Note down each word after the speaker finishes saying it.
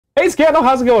Hey, Scandal,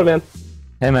 how's it going, man?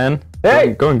 Hey, man.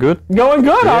 Hey. Going good. Going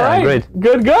good, Yeah, all right. great.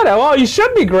 Good. Well, you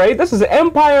should be great. This is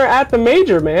Empire at the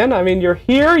Major, man. I mean, you're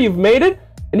here, you've made it,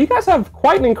 and you guys have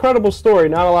quite an incredible story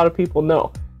not a lot of people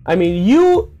know. I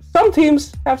mean, some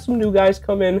teams have some new guys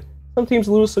come in, some teams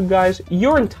lose some guys.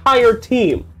 Your entire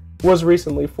team was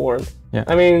recently formed. Yeah.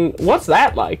 I mean, what's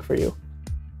that like for you?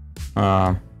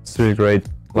 It's really great.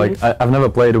 Like, I've never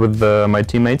played with my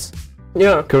teammates,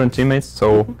 current teammates,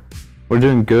 so we're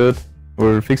doing good,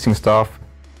 we're fixing stuff,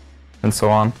 and so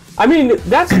on. I mean,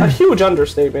 that's a huge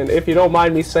understatement, if you don't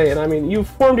mind me saying. I mean, you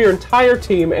formed your entire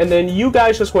team, and then you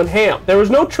guys just went ham. There was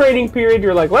no training period.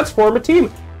 You're like, let's form a team.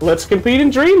 Let's compete in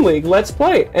Dream League. Let's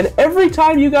play. And every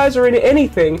time you guys are in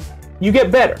anything, you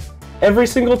get better. Every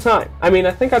single time. I mean,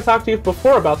 I think I talked to you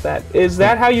before about that. Is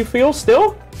that how you feel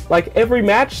still? Like, every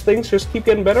match, things just keep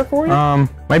getting better for you?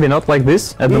 Maybe not like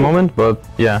this at the moment, but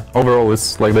yeah, overall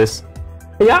it's like this.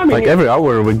 Yeah, I mean... Like, every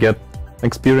hour we get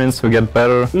experience, we get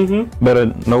better, better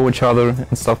know each other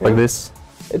and stuff like this.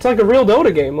 It's like a real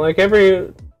DotA game. Like,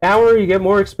 every hour you get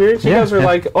more experience. You guys are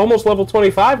like almost level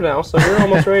 25 now, so you're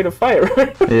almost ready to fight,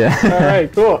 right? Yeah.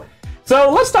 Alright, cool.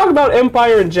 So, let's talk about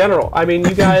Empire in general. I mean,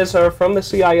 you guys are from the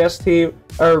CIS team,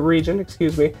 or region,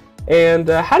 excuse me. And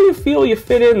how do you feel you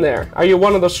fit in there? Are you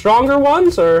one of the stronger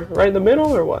ones, or right in the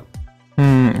middle, or what?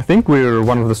 I think we're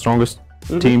one of the strongest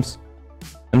teams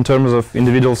in terms of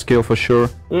individual skill, for sure.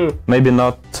 Maybe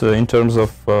not in terms of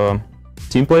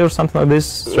team play or something like this,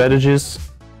 strategies.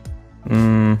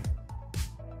 But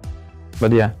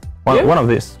yeah, one of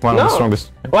the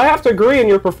strongest. Well, I have to agree, and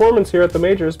your performance here at the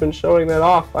Major has been showing that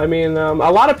off. I mean, a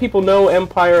lot of people know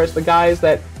Empire as the guys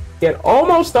that get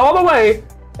almost all the way,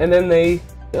 and then they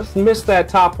just missed that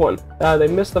top one. They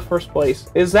missed the first place.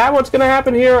 Is that what's going to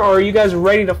happen here, or are you guys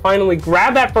ready to finally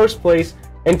grab that first place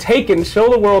and take it and show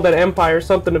the world that Empire is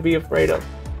something to be afraid of?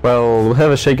 Well, we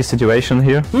have a shaky situation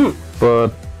here,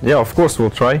 but yeah, of course we'll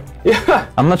try. Yeah.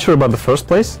 I'm not sure about the first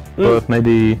place, but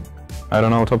maybe, I don't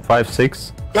know, top 5,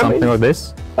 6, something like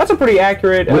this. That's a pretty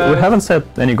accurate... We haven't set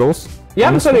any goals. You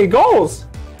haven't set any goals?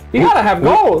 You gotta have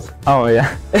goals. Oh,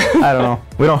 yeah. I don't know.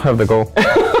 We don't have the goal.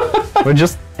 We're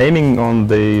just aiming on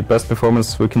the best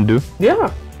performance we can do.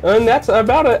 Yeah, and that's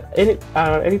about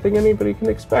anything anybody can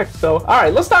expect. So,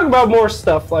 alright, let's talk about more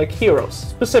stuff like heroes,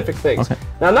 specific things. Okay.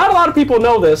 Now, not a lot of people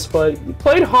know this, but you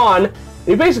played Han,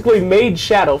 you basically made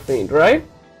Shadow Fiend, right?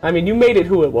 I mean, you made it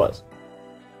who it was.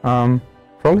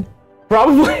 Probably.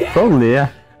 Probably? Probably,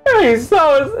 yeah. Hey,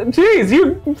 so, geez,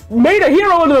 you made a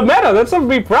hero into the meta. That's something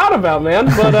to be proud about, man.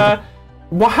 But,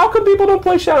 well, how come people don't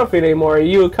play Shadow Fiend anymore? Are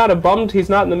you kind of bummed he's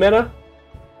not in the meta?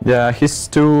 Yeah, he's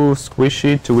too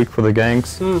squishy, too weak for the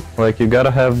ganks. Like, you gotta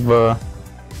have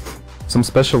some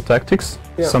special tactics,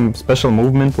 some special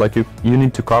movement. Like, you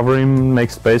need to cover him, make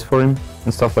space for him,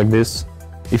 and stuff like this.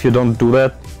 If you don't do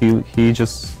that, he's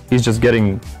just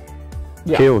getting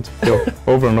killed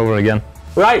over and over again.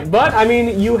 Right, but I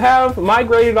mean, you have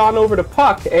migrated on over to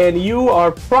Puck, and you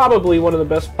are probably one of the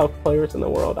best Puck players in the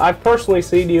world. I've personally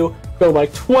seen you go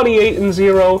like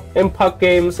 28-0 in Puck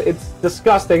games. It's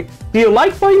disgusting. Do you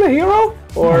like playing the hero?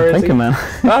 Or thank you, man.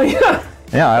 Oh yeah.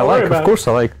 Yeah, I like. Of course,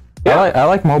 I like. Yeah. I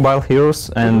like mobile heroes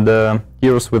and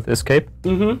heroes with escape.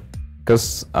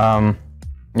 Because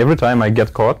every time I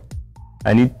get caught,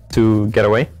 I need to get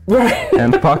away. Right.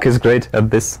 And Puck is great at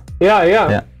this.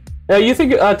 Yeah. You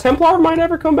think Templar might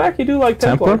ever come back? You do like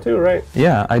Templar too, right?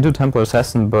 Yeah, I do Templar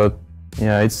Assassin, but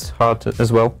yeah, it's hard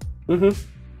as well.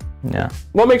 Yeah.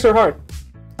 What makes her hard?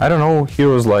 I don't know,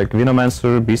 heroes like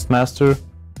Venomancer, Beastmaster.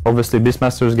 Obviously,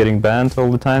 Beastmaster is getting banned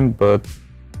all the time, but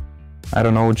I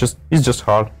don't know, it's just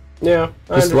hard. Yeah,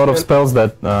 There's a lot of spells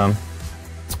that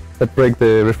break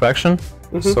the refraction,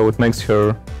 so it makes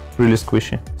her really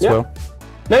squishy as well.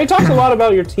 Now, you talked a lot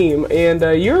about your team, and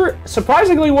you're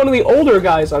surprisingly one of the older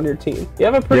guys on your team. You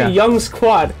have a pretty young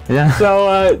squad. Yeah.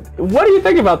 So, what do you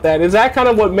think about that? Is that kind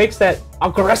of what makes that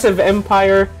aggressive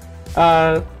Empire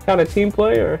kind of team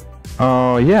play, or?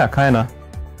 Yeah, kind of.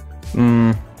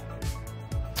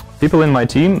 People in my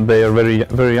team, they are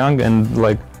very young and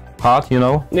like hot, you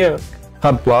know. Yeah.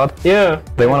 Hot blood. Yeah.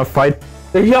 They want to fight.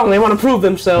 They're young. They want to prove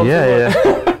themselves. Yeah.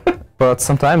 But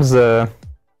sometimes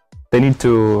they need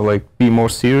to like be more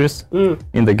serious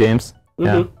in the games.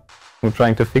 Yeah. We're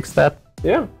trying to fix that.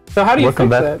 Yeah. So how do you fix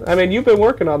that? I mean, you've been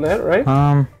working on that, right?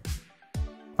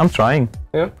 I'm trying.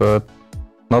 Yeah. But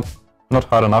not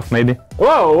hard enough, maybe.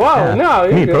 Whoa, yeah.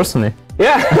 No. Me personally.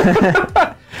 Yeah.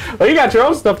 Well, you got your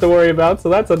own stuff to worry about, so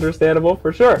that's understandable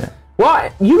for sure. Yeah.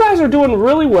 Well, you guys are doing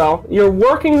really well. You're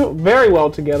working very well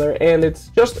together, and it's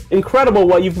just incredible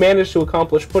what you've managed to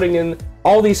accomplish, putting in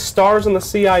all these stars in the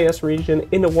CIS region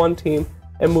into one team.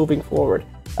 and moving forward.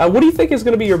 What do you think is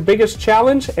going to be your biggest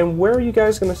challenge, and where are you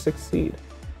guys going to succeed?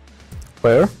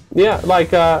 Where? Yeah,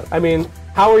 like, I mean,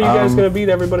 how are you guys going to beat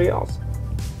everybody else?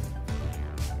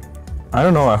 I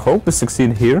don't know. I hope we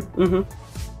succeed here.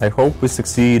 I hope we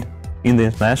succeed in the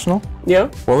international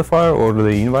qualifier or the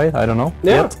invite. I don't know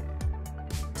yet.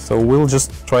 So we'll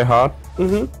just try hard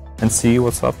and see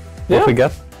what's up, what we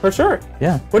get. For sure.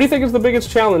 Yeah. What do you think is the biggest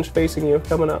challenge facing you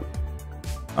coming up?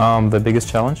 The biggest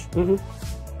challenge?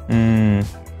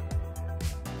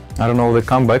 I don't know, the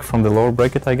comeback from the lower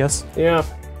bracket, I guess. Yeah.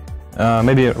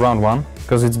 Maybe round 1,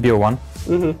 because it's BO1.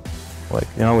 Like,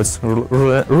 you know, it's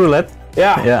roulette.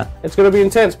 Yeah. Yeah. It's going to be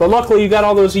intense, but luckily you got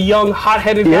all those young,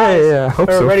 hot-headed guys I hope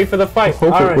who are so. ready for the fight.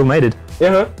 Hope we made it.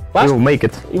 We'll make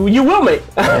it. You will make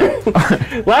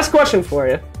it. Last question for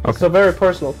you. Okay. It's a very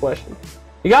personal question.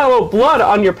 You got a little blood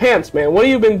on your pants, man. What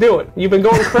have you been doing? You've been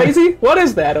going crazy? What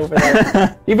is that over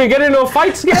there? You been getting into a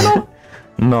fight scandal?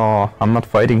 No, I'm not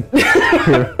fighting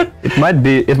here. It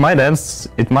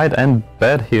might end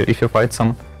bad here if you fight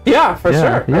some. Yeah, for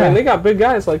sure. I mean, they got big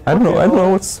guys like. I don't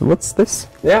know. What's this?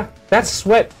 Yeah, that's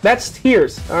sweat. That's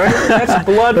tears. All right, that's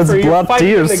blood that's for you blood, fighting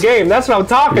tears. in the game. That's what I'm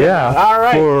talking about. All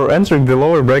right. For entering the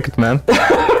lower bracket, man.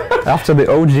 After the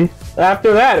OG.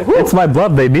 After that, whew. It's my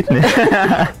blood. They beat me.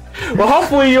 Well,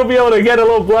 hopefully you'll be able to get a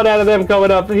little blood out of them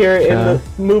coming up here in the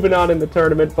moving on in the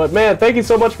tournament. But man, thank you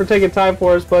so much for taking time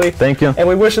for us, buddy. Thank you. And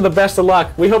we wish you the best of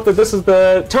luck. We hope that this is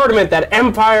the tournament that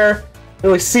Empire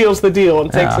really seals the deal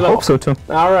and takes it off. I hope so too.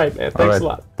 All right, man. Thanks a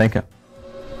lot. Thank you.